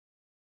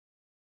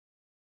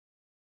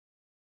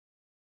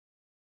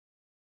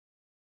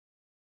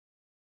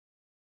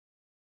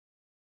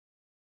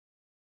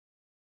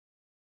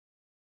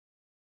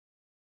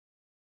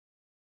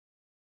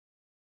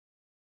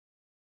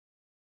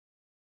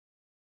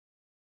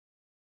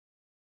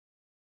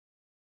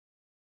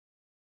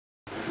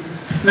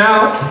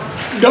Now,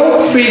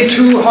 don't be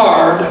too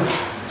hard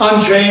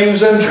on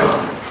James and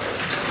John.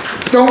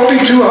 Don't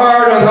be too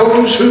hard on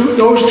those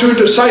two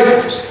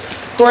disciples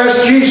who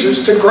asked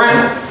Jesus to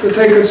grant that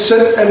they could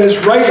sit at his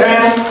right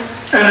hand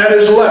and at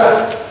his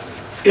left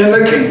in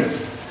the kingdom.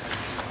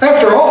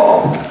 After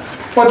all,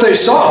 what they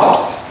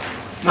sought,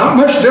 not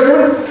much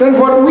different than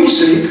what we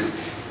seek,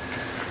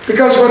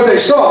 because what they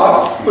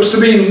sought was to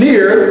be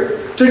near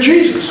to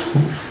Jesus,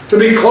 to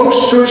be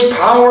close to his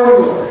power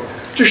and glory,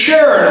 to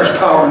share in his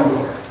power and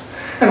glory.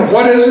 And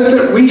what is it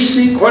that we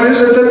seek? What is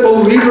it that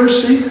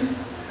believers seek?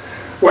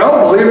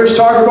 Well, believers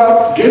talk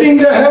about getting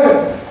to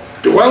heaven,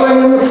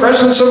 dwelling in the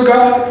presence of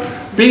God,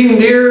 being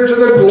near to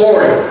the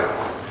glory of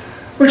God,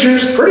 which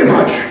is pretty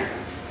much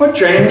what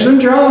James and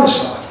John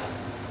sought.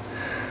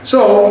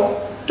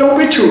 So, don't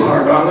be too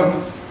hard on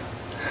them.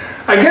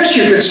 I guess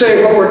you could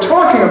say what we're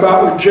talking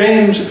about with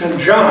James and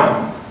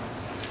John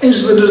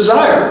is the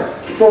desire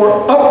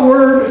for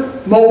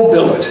upward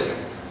mobility,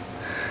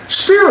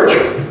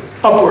 spiritual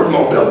upward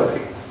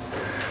mobility.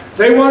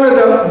 They wanted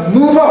to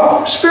move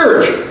up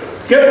spiritually,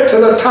 get to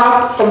the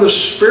top of the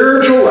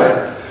spiritual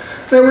ladder.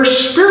 They were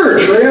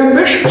spiritually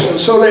ambitious, and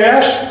so they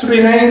asked to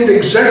be named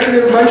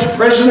executive vice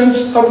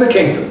presidents of the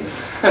kingdom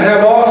and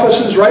have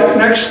offices right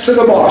next to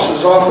the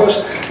boss's office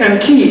and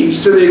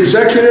keys to the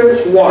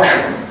executive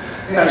washroom,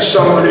 as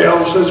somebody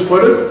else has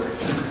put it.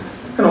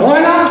 And why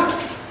not?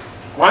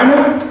 Why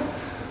not?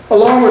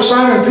 Along with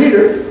Simon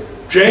Peter,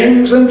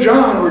 James and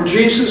John were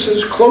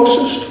Jesus'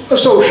 closest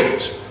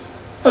associates,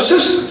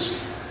 assistants,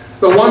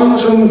 the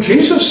ones whom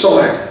Jesus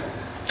selected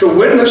to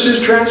witness his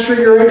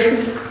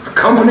transfiguration,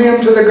 accompany him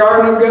to the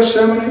Garden of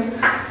Gethsemane,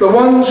 the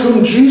ones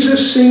whom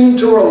Jesus seemed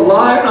to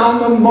rely on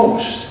the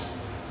most,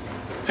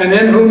 and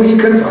in whom he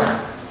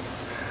confided.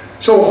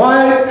 So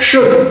why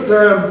shouldn't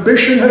their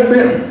ambition have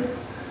been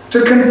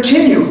to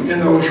continue in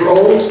those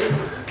roles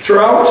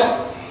throughout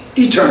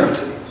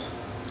eternity?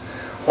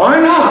 Why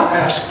not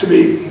ask to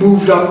be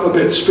moved up a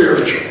bit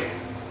spiritually?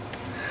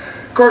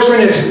 Of course,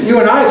 when you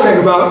and I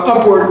think about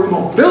upward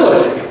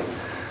mobility,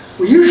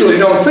 we usually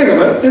don't think of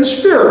it in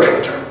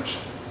spiritual terms.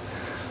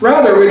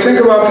 Rather, we think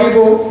about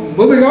people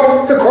moving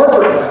up the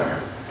corporate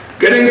ladder,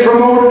 getting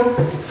promoted,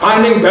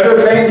 finding better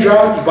paying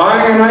jobs,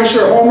 buying a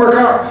nicer home or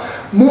car,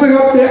 moving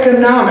up the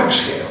economic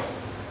scale,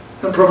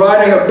 and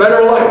providing a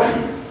better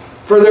life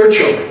for their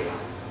children.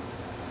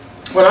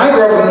 When I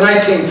grew up in the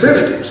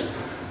 1950s,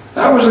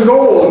 that was the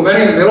goal of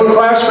many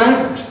middle-class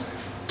families,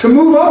 to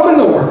move up in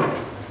the world,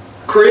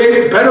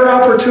 create better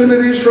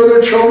opportunities for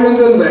their children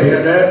than they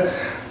had had,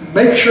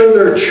 make sure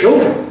their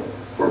children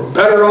were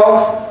better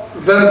off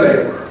than they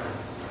were.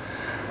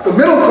 The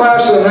middle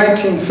class of the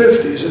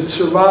 1950s had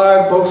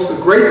survived both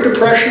the Great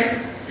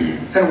Depression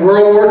and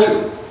World War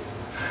II,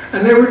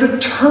 and they were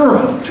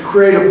determined to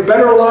create a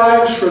better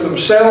lives for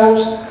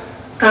themselves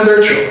and their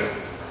children.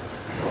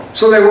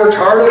 So they worked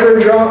hard at their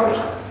jobs,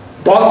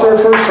 bought their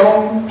first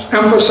homes,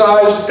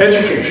 emphasized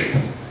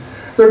education.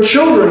 Their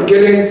children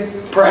getting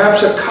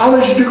perhaps a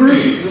college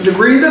degree, the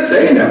degree that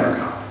they never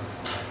got.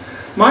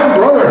 My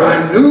brother and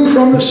I knew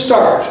from the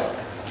start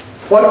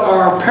what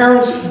our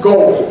parents'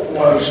 goal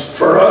was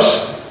for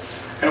us,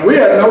 and we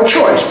had no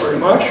choice pretty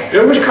much.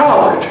 It was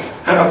college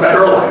and a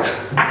better life.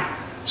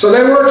 So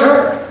they worked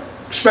hard,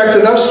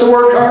 expected us to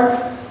work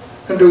hard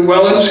and do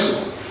well in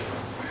school.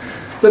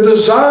 The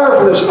desire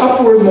for this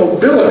upward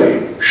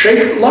mobility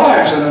shaped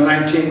lives in the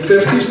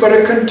 1950s, but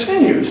it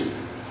continues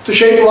to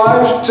shape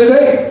lives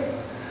today.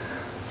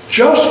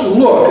 Just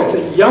look at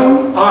the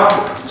young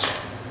occupants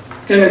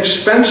in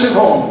expensive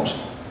homes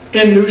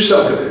in new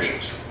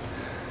subdivisions,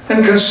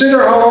 and consider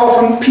how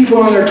often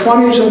people in their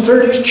 20s and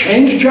 30s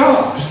change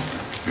jobs,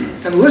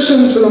 and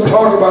listen to them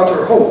talk about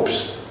their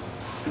hopes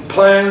and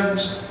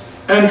plans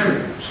and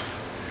dreams.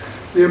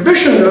 The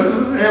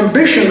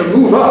ambition to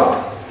move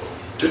up,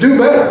 to do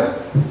better,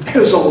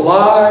 is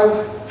alive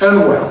and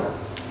well.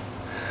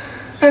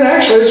 And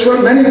actually, it's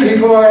what many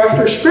people are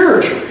after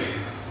spiritually.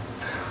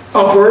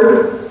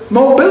 Upward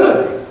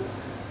mobility.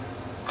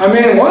 I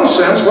mean, in one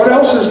sense, what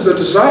else is the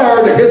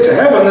desire to get to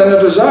heaven than the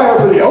desire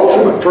for the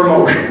ultimate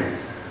promotion,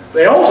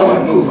 the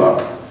ultimate move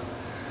up?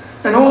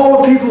 And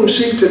all the people who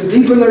seek to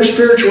deepen their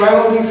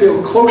spirituality,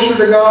 feel closer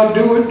to God,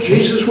 do what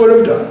Jesus would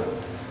have done.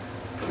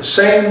 The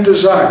same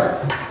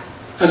desire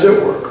as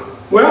at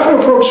work. We often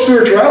approach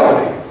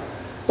spirituality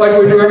like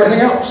we do everything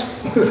else,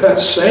 with that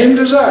same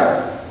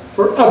desire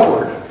for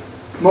upward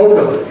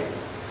mobility.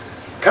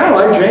 Kind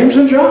of like James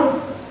and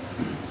John.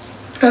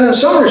 And in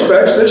some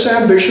respects, this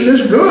ambition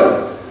is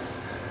good.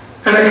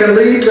 And it can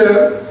lead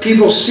to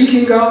people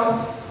seeking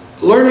God,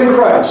 learning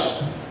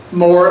Christ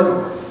more and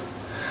more.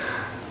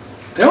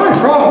 The only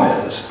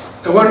problem is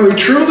that when we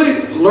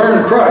truly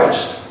learn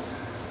Christ,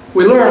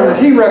 we learn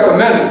that he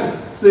recommended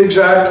the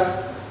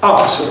exact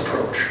opposite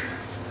approach.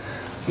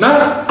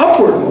 Not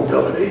upward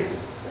mobility,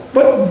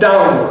 but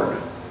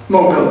downward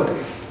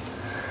mobility.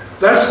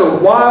 That's the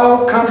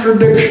wild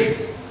contradiction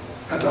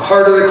at the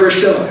heart of the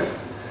Christian life.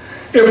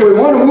 If we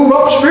want to move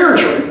up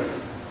spiritually,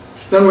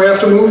 then we have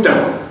to move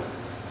down.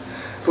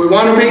 If we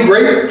want to be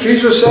great,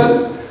 Jesus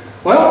said,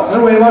 Well,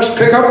 then we must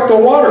pick up the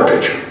water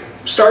pitcher,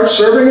 start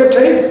serving at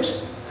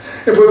tables.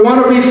 If we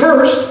want to be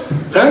first,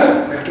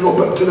 then we have to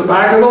go to the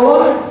back of the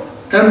line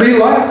and be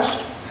last.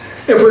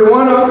 If we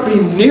want to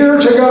be near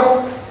to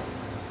God,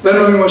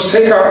 then we must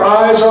take our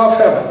eyes off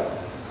heaven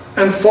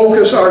and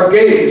focus our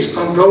gaze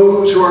on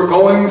those who are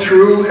going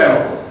through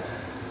hell.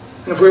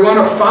 And if we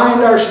want to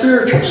find our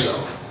spiritual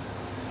self,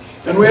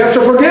 then we have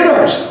to forget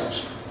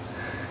ourselves.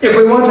 If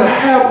we want to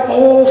have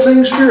all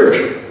things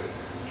spiritual,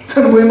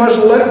 then we must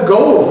let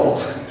go of all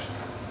things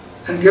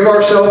and give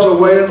ourselves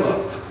away in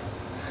love.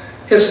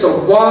 It's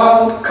the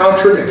wild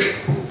contradiction.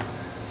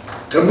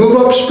 To move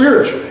up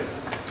spiritually,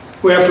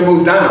 we have to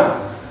move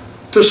down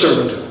to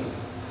servitude.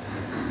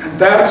 And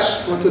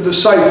that's what the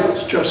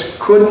disciples just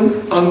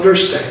couldn't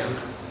understand.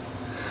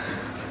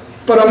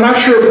 But I'm not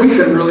sure if we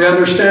can really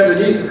understand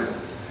it either,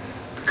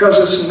 because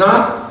it's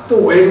not the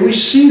way we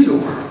see the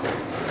world.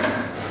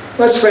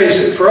 Let's face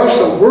it, for us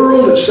the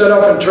world is set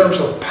up in terms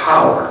of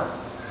power.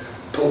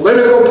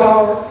 Political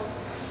power,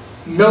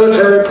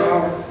 military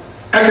power,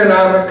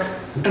 economic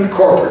and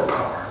corporate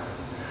power.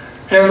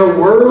 And the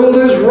world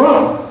is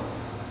run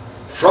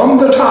from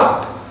the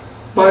top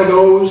by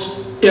those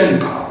in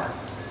power.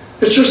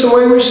 It's just the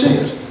way we see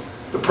it.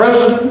 The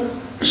president,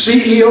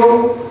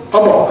 CEO, a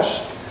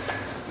boss.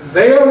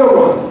 They are the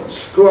ones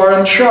who are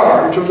in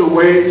charge of the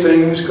way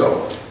things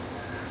go.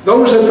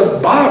 Those at the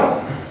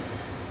bottom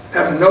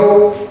have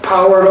no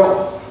power at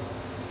all.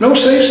 No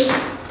say-so.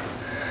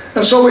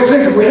 And so we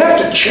think if we have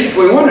to change, if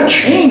we want to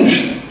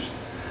change things,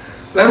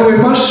 then we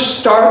must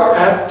start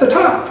at the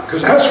top,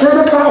 because that's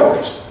where the power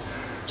is.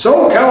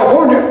 So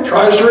California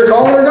tries to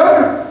recall their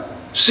governor.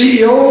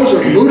 CEOs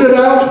are booted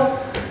out.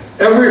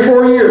 Every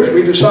 4 years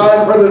we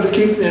decide whether to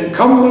keep the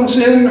incumbents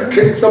in or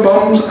kick the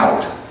bums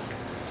out.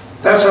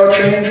 That's how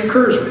change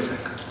occurs, we think,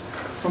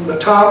 from the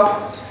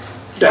top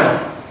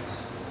down.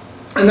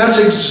 And that's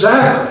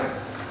exactly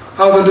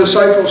how the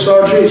disciples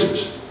saw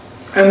Jesus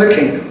and the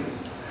kingdom.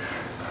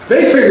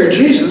 They figured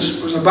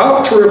Jesus was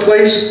about to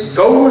replace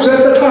those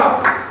at the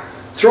top,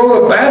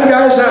 throw the bad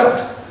guys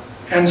out,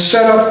 and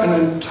set up an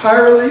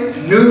entirely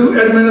new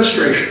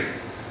administration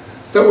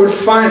that would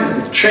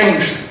finally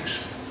change things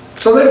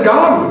so that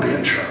God would be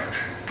in charge.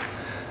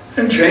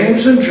 And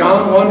James and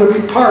John wanted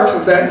to be part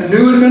of that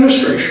new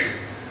administration,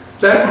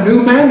 that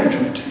new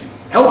management team,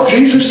 help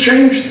Jesus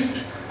change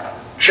things,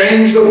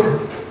 change the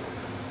world.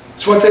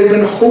 It's what they'd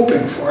been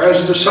hoping for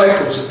as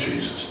disciples of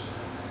Jesus.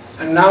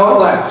 And now at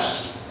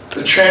last,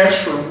 the chance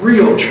for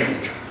real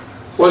change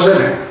was at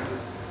hand.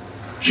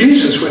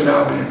 Jesus would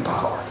now be in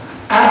power,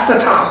 at the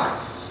top,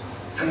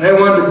 and they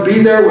wanted to be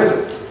there with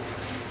him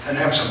and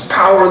have some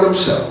power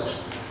themselves,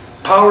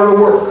 power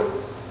to work,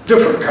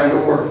 different kind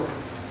of work.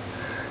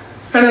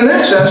 And in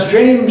that sense,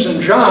 James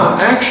and John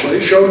actually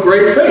showed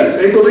great faith.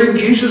 They believed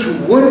Jesus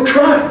would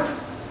triumph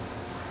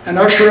and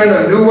usher in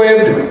a new way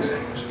of doing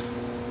things.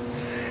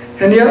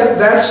 And yet,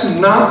 that's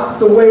not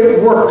the way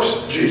it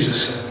works,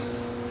 Jesus said.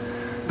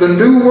 The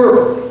new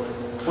world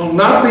will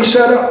not be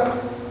set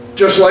up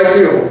just like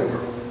the old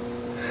world.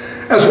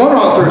 As one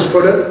author has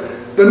put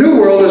it, the new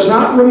world is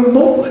not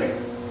remotely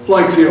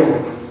like the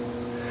old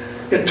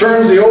one. It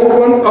turns the old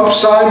one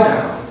upside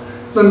down.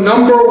 The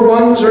number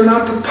ones are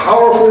not the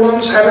powerful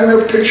ones having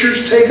their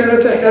pictures taken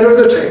at the head of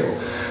the table.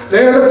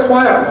 They are the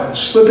quiet ones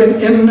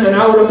slipping in and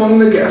out among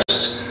the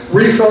guests,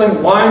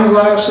 refilling wine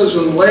glasses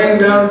and laying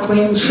down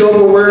clean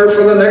silverware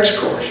for the next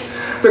course.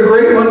 The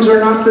great ones are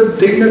not the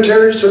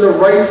dignitaries to the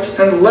right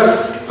and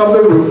left of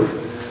the ruler.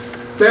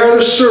 They are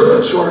the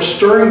servants who are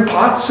stirring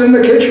pots in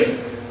the kitchen,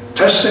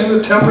 testing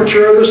the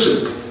temperature of the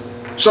soup,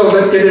 so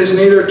that it is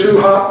neither too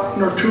hot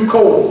nor too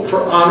cold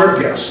for honored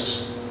guests.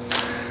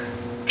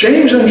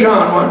 James and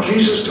John want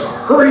Jesus to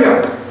hurry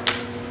up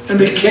and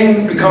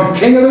become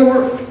king of the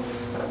world.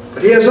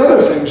 But he has other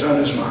things on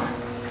his mind.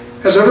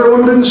 Has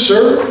everyone been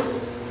served?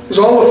 Is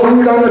all the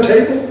food on the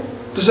table?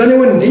 Does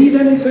anyone need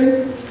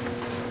anything?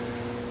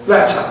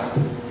 That's how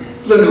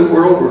the new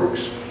world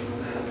works.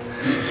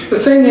 The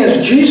thing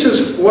is,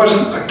 Jesus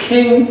wasn't a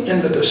king in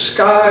the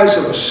disguise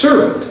of a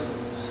servant,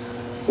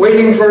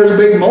 waiting for his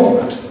big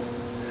moment,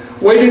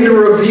 waiting to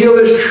reveal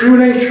his true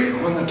nature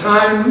when the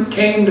time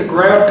came to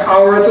grab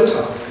power at the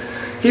top.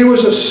 He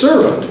was a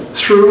servant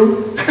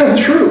through and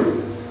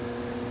through.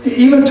 He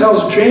even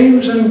tells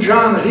James and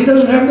John that he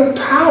doesn't have the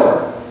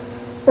power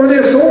or the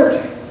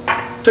authority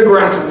to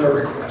grant them their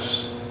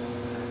request.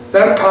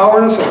 That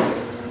power and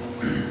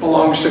authority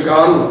belongs to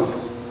God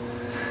alone.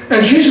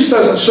 And Jesus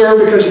doesn't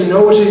serve because he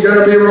knows he's going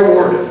to be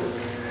rewarded.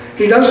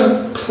 He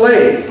doesn't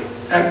play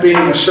at being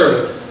a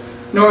servant,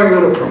 knowing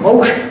that a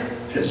promotion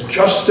is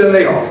just in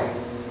the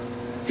offing.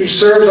 He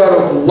serves out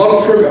of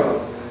love for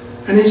God,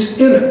 and he's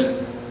in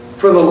it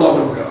for the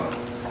love of God,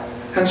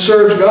 and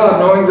serves God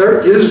knowing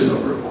there is no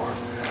reward.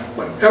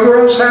 Whatever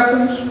else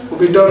happens will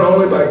be done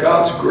only by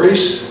God's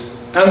grace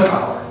and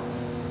power.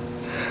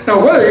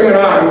 Now, whether you and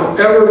I will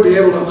ever be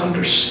able to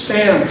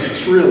understand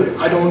this, really,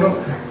 I don't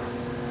know.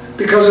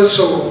 Because it's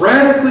so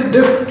radically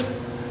different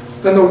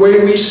than the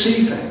way we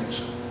see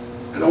things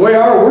and the way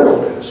our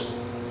world is.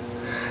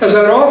 As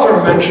that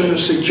author mentioned and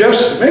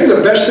suggested, maybe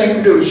the best thing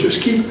to do is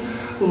just keep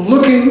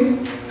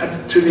looking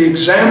to the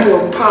example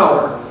of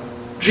power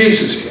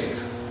Jesus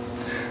gave.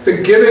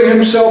 The giving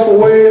himself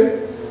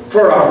away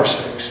for our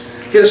sakes.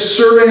 His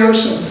serving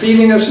us and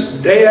feeding us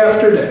day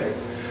after day.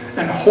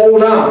 And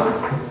hold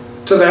on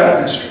to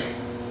that mystery.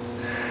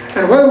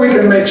 And whether we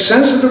can make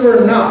sense of it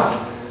or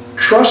not,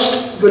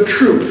 trust the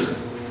truth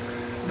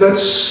that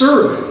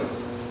serving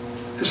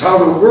is how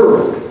the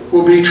world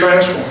will be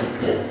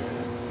transformed.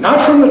 Not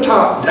from the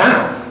top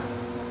down,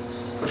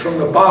 but from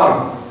the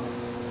bottom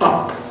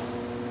up.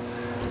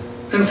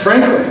 And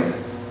frankly,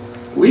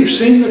 we've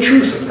seen the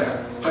truth of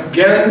that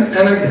again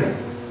and again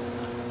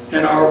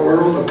in our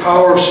world, the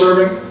power of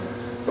serving,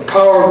 the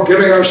power of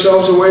giving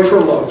ourselves away for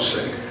love's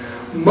sake.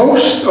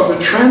 Most of the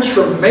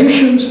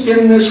transformations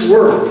in this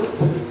world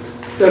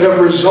that have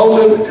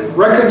resulted in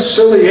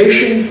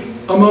reconciliation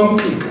among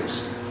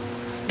peoples,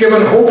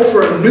 given hope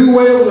for a new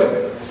way of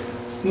living,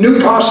 new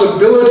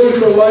possibility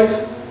for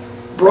life,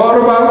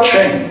 brought about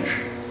change,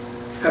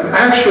 have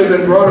actually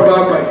been brought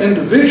about by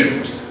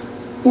individuals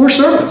who were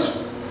servants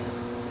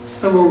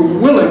and were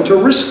willing to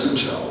risk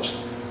themselves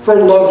for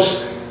love's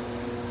sake.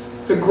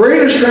 The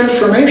greatest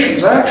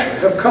transformations actually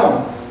have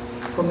come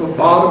from the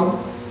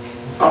bottom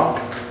up,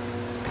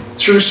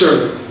 through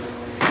serving.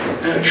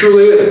 And it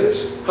truly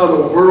is how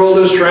the world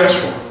is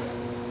transformed.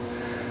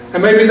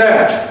 And maybe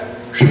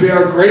that should be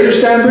our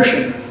greatest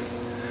ambition.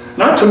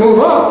 Not to move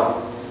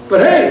up, but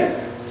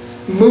hey,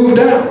 move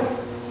down.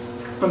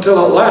 Until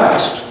at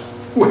last,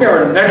 we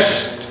are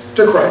next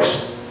to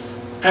Christ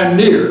and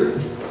near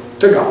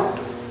to God.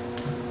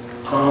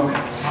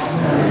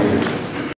 Amen.